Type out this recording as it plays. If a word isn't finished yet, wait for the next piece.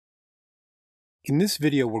In this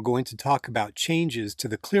video, we're going to talk about changes to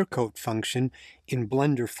the Clearcoat function in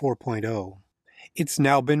Blender 4.0. It's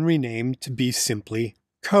now been renamed to be simply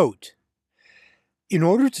Coat. In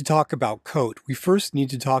order to talk about Coat, we first need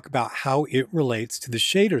to talk about how it relates to the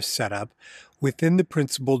shader setup within the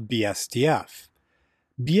principled BSDF.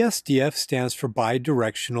 BSDF stands for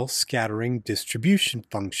Bidirectional Scattering Distribution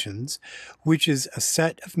Functions, which is a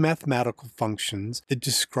set of mathematical functions that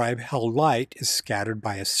describe how light is scattered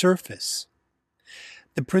by a surface.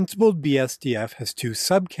 The principled BSDF has two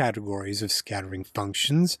subcategories of scattering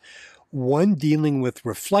functions, one dealing with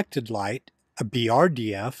reflected light, a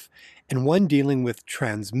BRDF, and one dealing with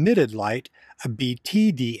transmitted light, a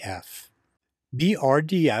BTDF.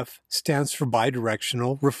 BRDF stands for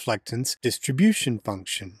Bidirectional Reflectance Distribution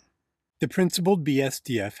Function. The principled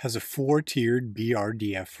BSDF has a four-tiered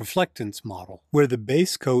BRDF reflectance model, where the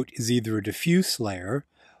base coat is either a diffuse layer,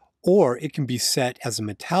 or it can be set as a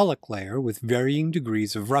metallic layer with varying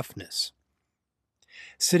degrees of roughness.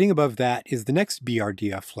 Sitting above that is the next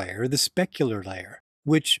BRDF layer, the specular layer,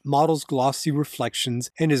 which models glossy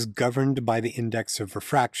reflections and is governed by the index of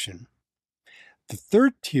refraction. The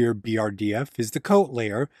third tier BRDF is the coat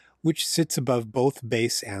layer, which sits above both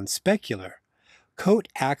base and specular. Coat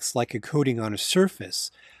acts like a coating on a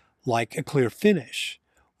surface, like a clear finish,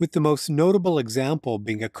 with the most notable example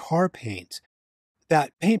being a car paint,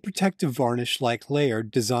 that paint protective varnish-like layer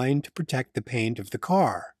designed to protect the paint of the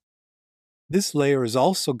car. This layer is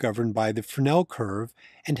also governed by the Fresnel curve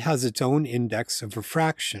and has its own index of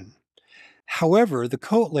refraction. However, the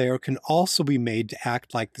coat layer can also be made to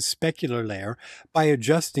act like the specular layer by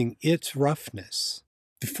adjusting its roughness.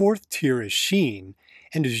 The fourth tier is sheen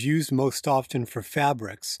and is used most often for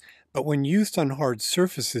fabrics, but when used on hard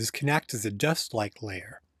surfaces can act as a dust-like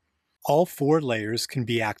layer. All four layers can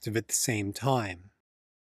be active at the same time.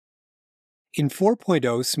 In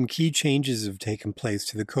 4.0, some key changes have taken place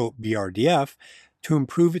to the coat BRDF to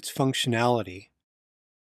improve its functionality.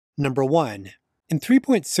 Number 1. In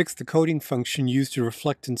 3.6, the coating function used a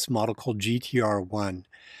reflectance model called GTR1,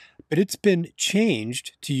 but it's been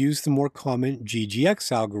changed to use the more common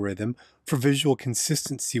GGX algorithm for visual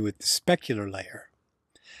consistency with the specular layer.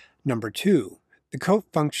 Number 2. The coat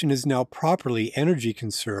function is now properly energy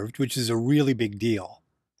conserved, which is a really big deal.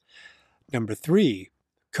 Number 3.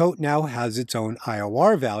 Coat now has its own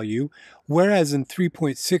IOR value, whereas in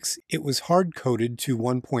 3.6 it was hard-coded to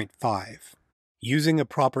 1.5. Using a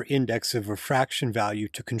proper index of refraction value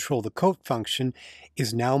to control the coat function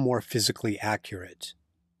is now more physically accurate.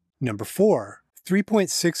 Number 4.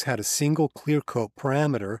 3.6 had a single Clearcoat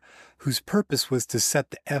parameter whose purpose was to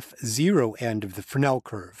set the F0 end of the Fresnel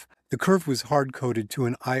curve. The curve was hard-coded to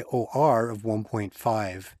an IOR of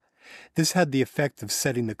 1.5. This had the effect of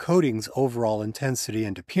setting the coating's overall intensity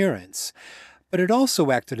and appearance, but it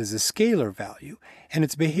also acted as a scalar value, and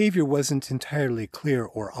its behavior wasn't entirely clear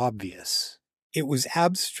or obvious. It was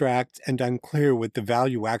abstract and unclear what the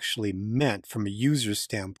value actually meant from a user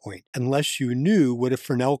standpoint, unless you knew what a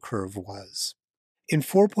Fresnel curve was. In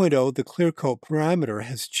 4.0, the Clearcoat parameter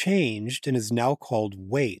has changed and is now called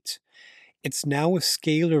weight. It's now a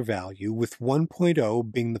scalar value, with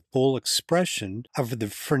 1.0 being the full expression of the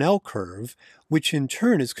Fresnel curve, which in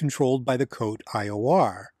turn is controlled by the coat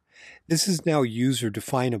IOR. This is now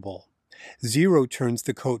user-definable. 0 turns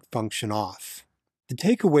the coat function off. The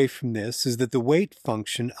takeaway from this is that the weight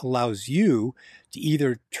function allows you to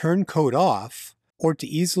either turn coat off or to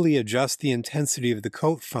easily adjust the intensity of the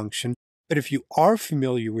coat function, but if you are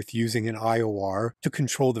familiar with using an IOR to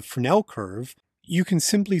control the Fresnel curve, you can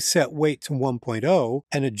simply set weight to 1.0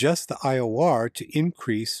 and adjust the IOR to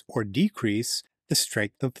increase or decrease the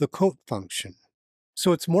strength of the coat function.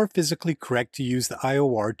 So it's more physically correct to use the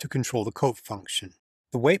IOR to control the coat function.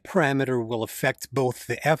 The weight parameter will affect both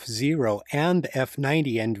the F0 and the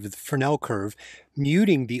F90 end of the Fresnel curve,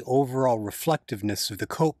 muting the overall reflectiveness of the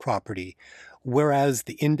coat property, whereas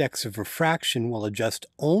the index of refraction will adjust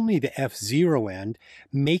only the F0 end,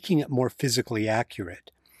 making it more physically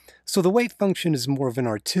accurate. So the weight function is more of an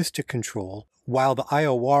artistic control, while the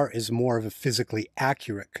IOR is more of a physically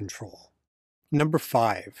accurate control. Number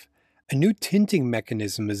 5. A new tinting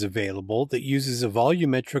mechanism is available that uses a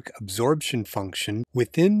volumetric absorption function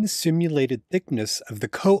within the simulated thickness of the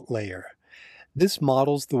coat layer. This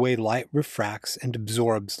models the way light refracts and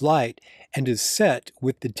absorbs light and is set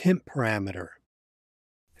with the tint parameter.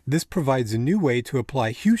 This provides a new way to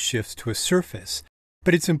apply hue shifts to a surface,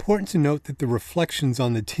 but it's important to note that the reflections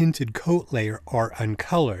on the tinted coat layer are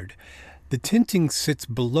uncolored. The tinting sits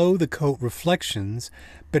below the coat reflections,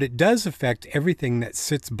 but it does affect everything that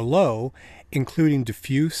sits below, including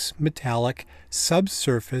diffuse, metallic,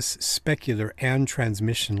 subsurface, specular, and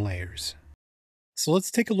transmission layers. So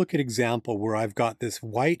let's take a look at an example where I've got this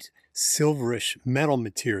white silverish metal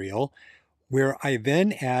material where I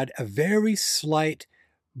then add a very slight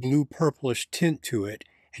blue purplish tint to it,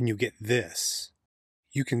 and you get this.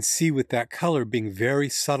 You can see with that color being very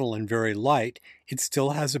subtle and very light, it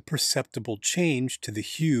still has a perceptible change to the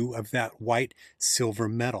hue of that white silver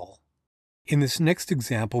metal. In this next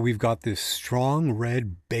example, we've got this strong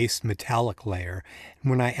red base metallic layer. And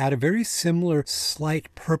when I add a very similar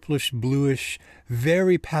slight purplish bluish,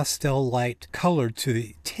 very pastel light color to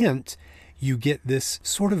the tint, you get this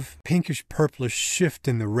sort of pinkish purplish shift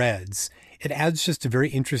in the reds. It adds just a very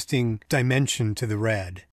interesting dimension to the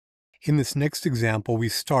red. In this next example, we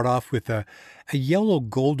start off with a yellow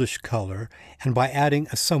goldish color, and by adding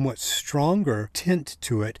a somewhat stronger tint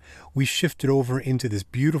to it, we shift it over into this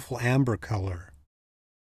beautiful amber color.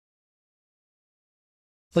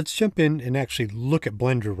 Let's jump in and actually look at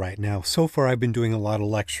Blender right now. So far I've been doing a lot of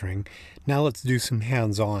lecturing. Now let's do some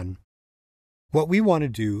hands-on. What we want to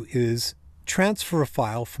do is transfer a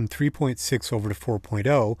file from 3.6 over to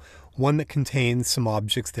 4.0, one that contains some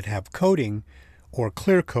objects that have coding, or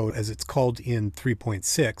Clearcoat as it's called in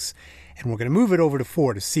 3.6, and we're going to move it over to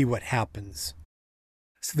 4 to see what happens.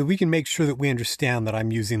 So that we can make sure that we understand that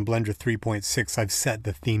I'm using Blender 3.6, I've set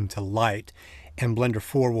the theme to light, and Blender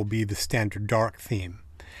 4 will be the standard dark theme.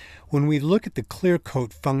 When we look at the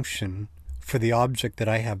Clearcoat function for the object that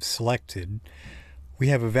I have selected, we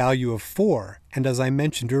have a value of 4, and as I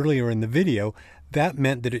mentioned earlier in the video, that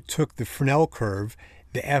meant that it took the Fresnel curve,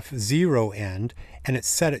 the F0 end, and it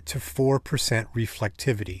set it to 4%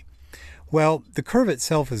 reflectivity. Well, the curve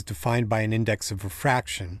itself is defined by an index of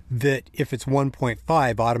refraction that, if it's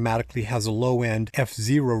 1.5, automatically has a low-end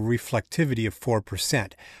F0 reflectivity of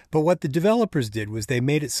 4%. But what the developers did was they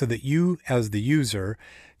made it so that you, as the user,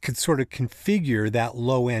 could sort of configure that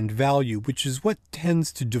low-end value, which is what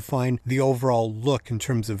tends to define the overall look in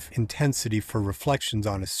terms of intensity for reflections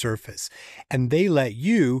on a surface. And they let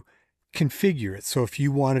you configure it. So if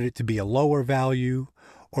you wanted it to be a lower value,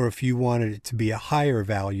 or if you wanted it to be a higher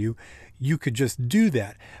value, you could just do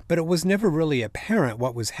that. But it was never really apparent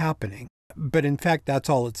what was happening. But in fact, that's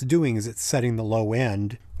all it's doing, is it's setting the low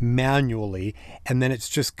end manually, and then it's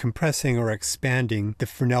just compressing or expanding the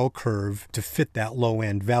Fresnel curve to fit that low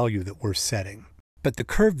end value that we're setting. But the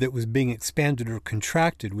curve that was being expanded or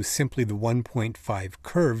contracted was simply the 1.5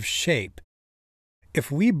 curve shape.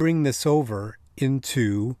 If we bring this over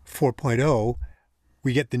into 4.0,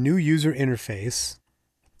 we get the new user interface.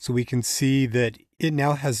 So we can see that it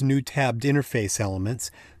now has new tabbed interface elements.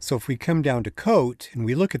 So if we come down to coat and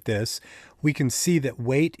we look at this, we can see that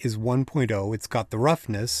weight is 1.0. It's got the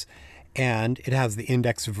roughness, and it has the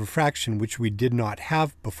index of refraction, which we did not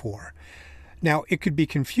have before. Now, it could be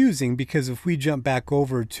confusing because if we jump back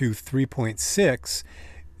over to 3.6,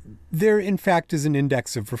 there in fact is an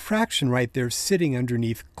index of refraction right there sitting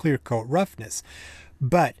underneath Clearcoat roughness.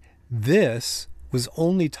 But this was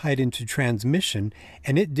only tied into transmission,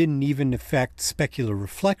 and it didn't even affect specular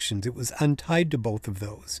reflections. It was untied to both of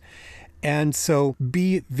those. And so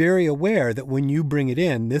be very aware that when you bring it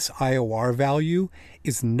in, this IOR value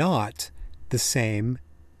is not the same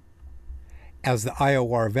as the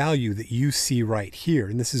IOR value that you see right here.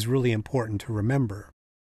 And this is really important to remember.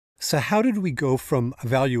 So how did we go from a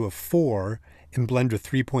value of 4 in Blender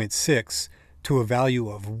 3.6 to a value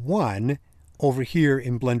of 1 over here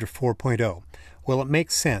in Blender 4.0? Well, it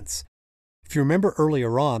makes sense. If you remember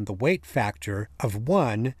earlier on, the weight factor of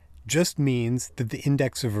 1 just means that the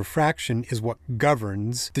index of refraction is what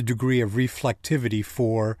governs the degree of reflectivity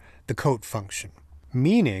for the coat function.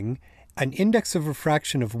 Meaning, an index of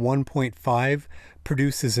refraction of 1.5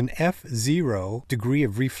 produces an F0 degree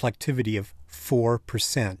of reflectivity of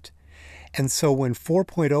 4%. And so when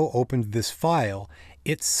 4.0 opened this file,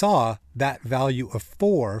 it saw that value of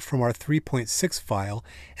 4 from our 3.6 file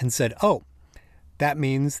and said, oh, that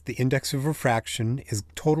means the index of refraction is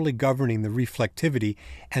totally governing the reflectivity,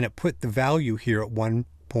 and it put the value here at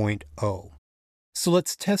 1.0. So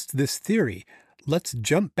let's test this theory. Let's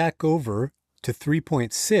jump back over to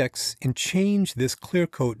 3.6 and change this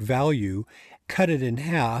Clearcoat value, cut it in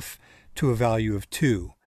half to a value of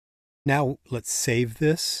 2. Now let's save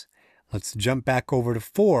this. Let's jump back over to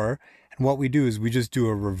 4, and what we do is we just do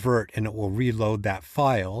a revert and it will reload that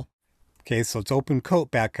file. Okay, so let's open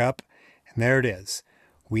Coat back up, and there it is.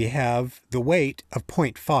 We have the weight of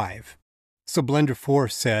 0.5. So Blender 4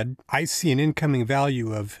 said, I see an incoming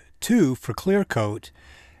value of 2 for Clearcoat.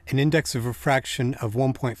 An index of refraction of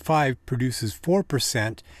 1.5 produces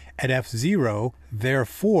 4% at F0.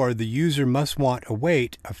 Therefore, the user must want a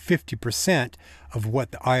weight of 50% of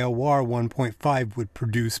what the IOR 1.5 would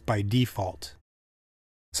produce by default.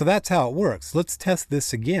 So that's how it works. Let's test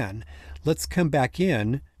this again. Let's come back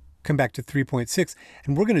to 3.6,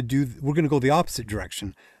 and we're going to go the opposite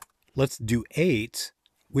direction. Let's do 8,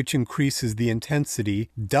 which increases the intensity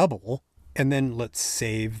double, and then let's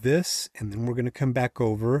save this, and then we're going to come back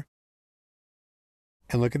over,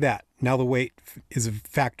 and look at that. Now the weight is a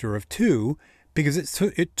factor of 2 because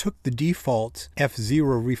it took the default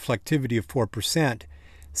F0 reflectivity of 4%,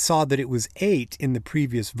 saw that it was 8 in the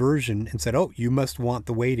previous version, and said, oh, you must want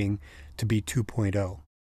the weighting to be 2.0.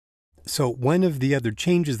 So one of the other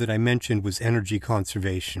changes that I mentioned was energy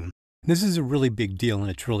conservation. This is a really big deal and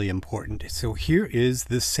it's really important. So here is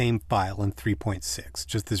this same file in 3.6,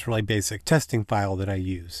 just this really basic testing file that I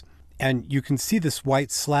use. And you can see this white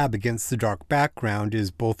slab against the dark background is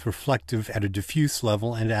both reflective at a diffuse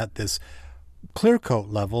level and at this clear coat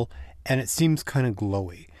level, and it seems kind of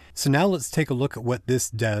glowy. So now let's take a look at what this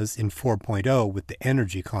does in 4.0 with the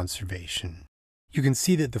energy conservation. You can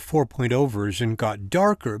see that the 4.0 version got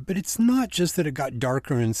darker, but it's not just that it got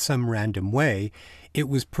darker in some random way. It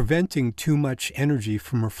was preventing too much energy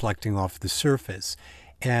from reflecting off the surface,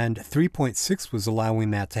 and 3.6 was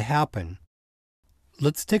allowing that to happen.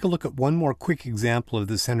 Let's take a look at one more quick example of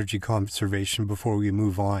this energy conservation before we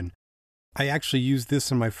move on. I actually used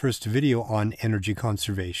this in my first video on energy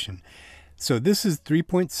conservation. So this is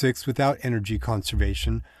 3.6 without energy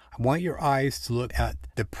conservation. I want your eyes to look at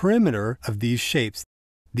the perimeter of these shapes.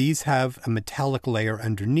 These have a metallic layer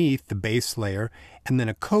underneath, the base layer, and then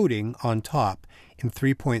a coating on top. In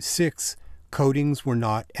 3.6, coatings were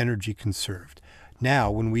not energy conserved. Now,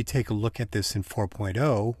 when we take a look at this in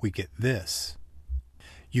 4.0, we get this.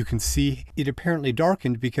 You can see it apparently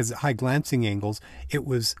darkened because at high glancing angles, it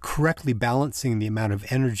was correctly balancing the amount of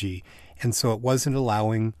energy, and so it wasn't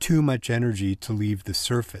allowing too much energy to leave the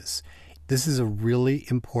surface. This is a really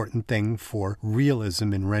important thing for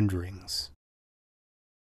realism in renderings.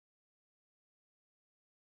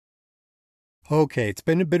 Okay, it's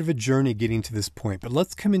been a bit of a journey getting to this point, but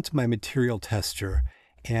let's come into my material tester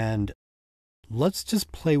and let's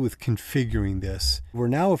just play with configuring this. We're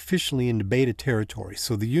now officially into beta territory,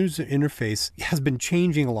 so the user interface has been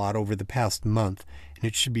changing a lot over the past month, and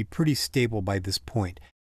it should be pretty stable by this point.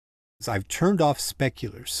 So I've turned off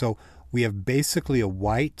speculars, so we have basically a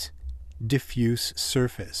white, diffuse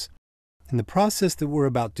surface. And the process that we're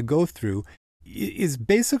about to go through is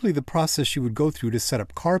basically the process you would go through to set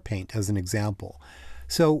up car paint, as an example.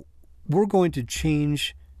 So we're going to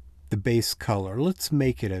change the base color. Let's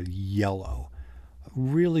make it a yellow.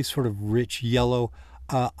 Really sort of rich yellow.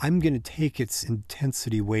 I'm going to take its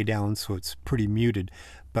intensity way down so it's pretty muted,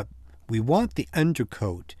 but we want the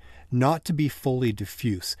undercoat not to be fully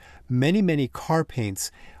diffuse. Many car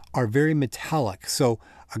paints are very metallic, so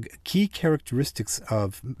a key characteristics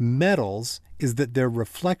of metals is that their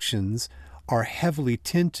reflections are heavily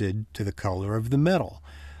tinted to the color of the metal.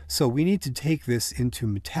 So we need to take this into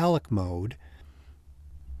metallic mode,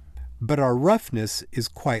 but our roughness is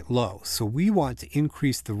quite low, so we want to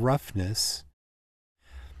increase the roughness.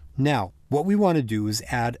 Now, what we want to do is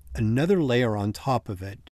add another layer on top of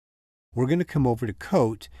it. We're going to come over to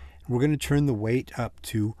Coat, and we're going to turn the weight up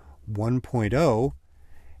to 1.0,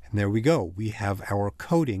 and there we go. We have our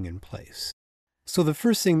coating in place. So the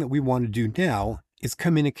first thing that we want to do now is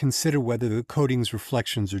come in and consider whether the coating's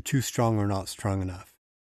reflections are too strong or not strong enough.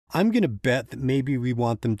 I'm going to bet that maybe we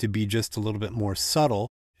want them to be just a little bit more subtle.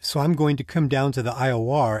 So I'm going to come down to the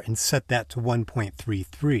IOR and set that to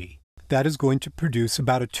 1.33. That is going to produce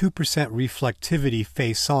about a 2% reflectivity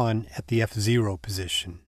face-on at the F0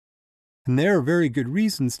 position. And there are very good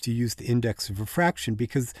reasons to use the index of refraction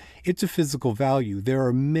because it's a physical value. There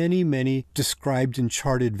are many described and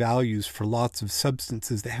charted values for lots of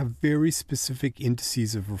substances that have very specific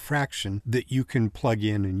indices of refraction that you can plug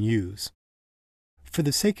in and use. For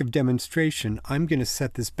the sake of demonstration, I'm going to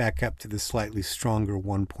set this back up to the slightly stronger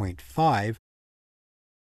 1.5.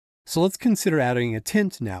 So let's consider adding a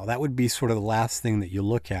tint now. That would be sort of the last thing that you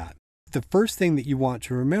look at. The first thing that you want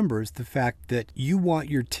to remember is the fact that you want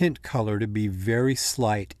your tint color to be very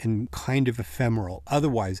slight and kind of ephemeral.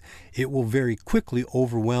 Otherwise, it will very quickly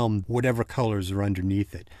overwhelm whatever colors are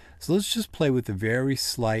underneath it. So let's just play with a very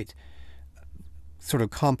slight sort of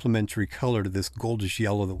complementary color to this goldish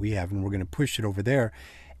yellow that we have, and we're going to push it over there.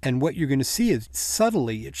 And what you're going to see is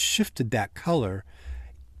subtly it shifted that color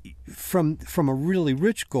from a really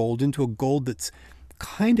rich gold into a gold that's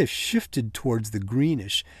kind of shifted towards the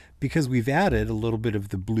greenish because we've added a little bit of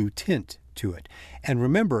the blue tint to it. And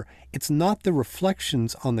remember, it's not the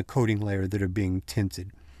reflections on the coating layer that are being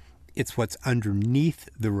tinted. It's what's underneath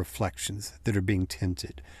the reflections that are being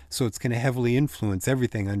tinted. So it's going to heavily influence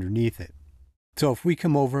everything underneath it. So if we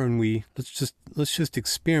come over and let's just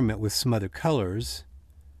experiment with some other colors,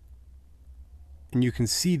 and you can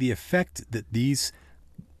see the effect that these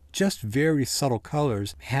just very subtle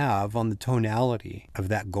colors have on the tonality of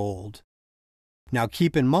that gold. Now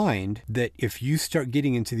keep in mind that if you start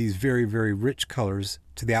getting into these very, very rich colors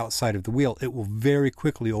to the outside of the wheel, it will very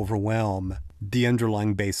quickly overwhelm the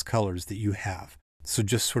underlying base colors that you have. So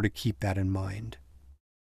just sort of keep that in mind.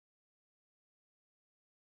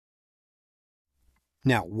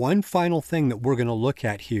 Now, one final thing that we're going to look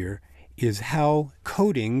at here is how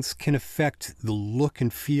coatings can affect the look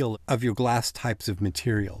and feel of your glass types of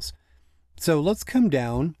materials. So let's come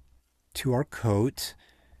down to our coat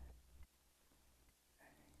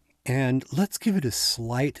and let's give it a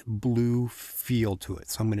slight blue feel to it.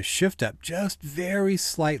 So I'm going to shift up just very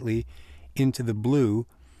slightly into the blue.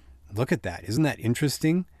 Look at that. Isn't that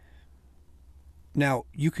interesting? Now,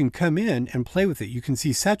 you can come in and play with it. You can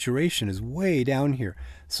see saturation is way down here.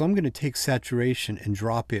 So I'm going to take saturation and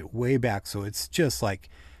drop it way back so it's just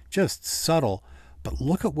subtle. But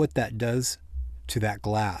look at what that does to that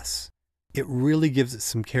glass. It really gives it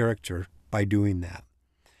some character by doing that.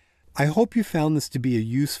 I hope you found this to be a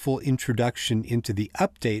useful introduction into the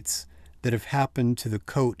updates that have happened to the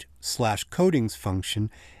coat/coatings function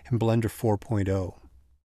in Blender 4.0.